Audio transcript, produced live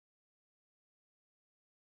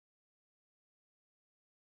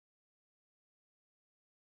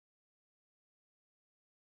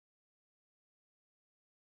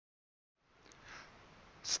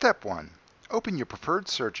Step 1. Open your preferred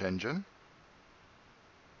search engine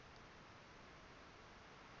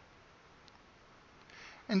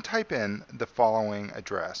and type in the following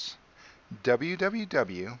address: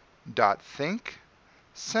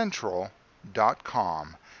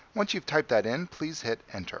 www.thinkcentral.com. Once you've typed that in, please hit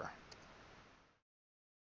enter.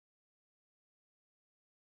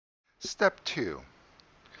 Step 2.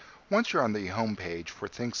 Once you're on the home page for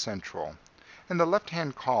Think Central, in the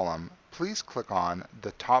left-hand column, please click on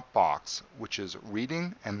the top box, which is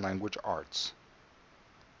Reading and Language Arts.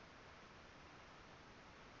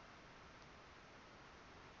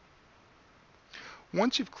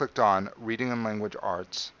 Once you've clicked on Reading and Language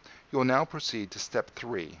Arts, you'll now proceed to Step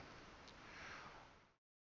 3.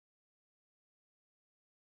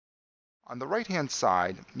 On the right-hand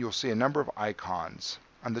side, you'll see a number of icons.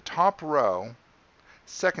 On the top row,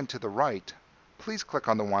 second to the right, please click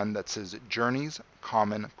on the one that says Journeys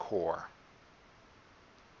Common Core.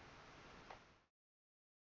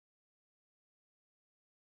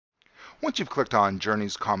 Once you've clicked on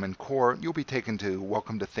Journeys Common Core, you'll be taken to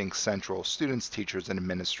Welcome to Think Central students, teachers, and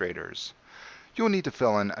administrators. You'll need to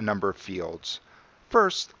fill in a number of fields.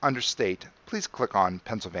 First, under State, please click on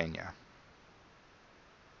Pennsylvania.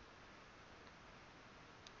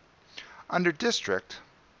 Under District,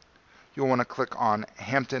 you'll want to click on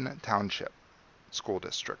Hampton Township School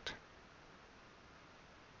District.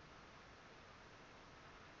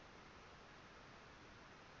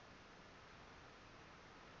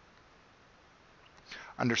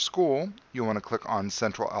 Under School, you'll want to click on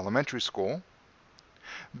Central Elementary School.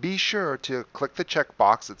 Be sure to click the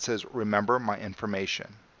checkbox that says Remember My Information.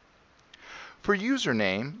 For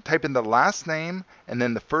username, type in the last name and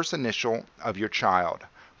then the first initial of your child.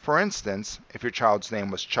 For instance, if your child's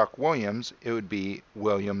name was Chuck Williams, it would be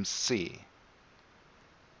Williams C.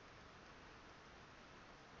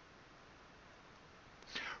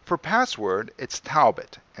 For password, it's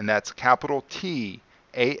Talbot, and that's capital T-A-L-B-O-T.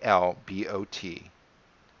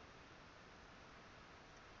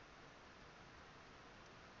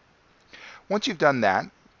 Once you've done that,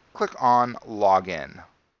 click on Login.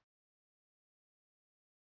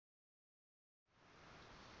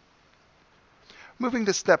 Moving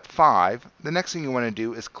to Step 5, the next thing you want to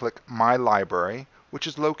do is click My Library, which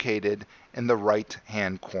is located in the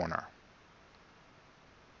right-hand corner.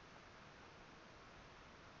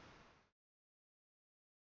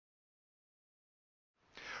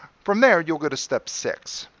 From there, you'll go to Step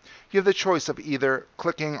 6. You have the choice of either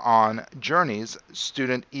clicking on Journeys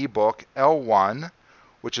Student eBook L1,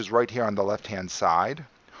 which is right here on the left-hand side,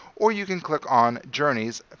 or you can click on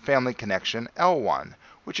Journeys Family Connection L1,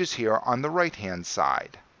 which is here on the right-hand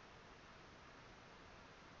side.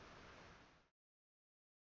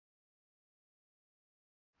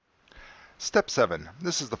 Step 7.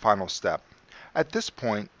 This is the final step. At this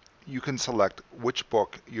point, you can select which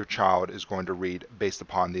book your child is going to read based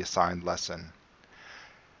upon the assigned lesson.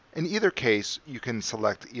 In either case, you can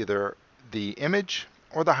select either the image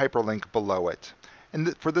or the hyperlink below it.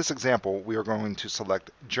 And for this example, we are going to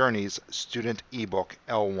select Journeys Student eBook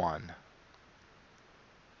L1.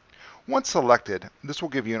 Once selected, this will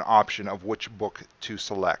give you an option of which book to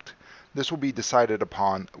select. This will be decided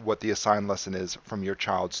upon what the assigned lesson is from your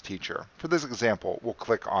child's teacher. For this example, we'll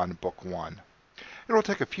click on Book 1. It will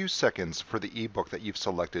take a few seconds for the ebook that you've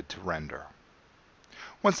selected to render.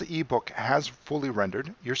 Once the ebook has fully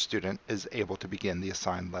rendered, your student is able to begin the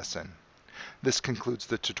assigned lesson. This concludes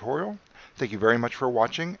the tutorial. Thank you very much for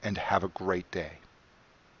watching and have a great day.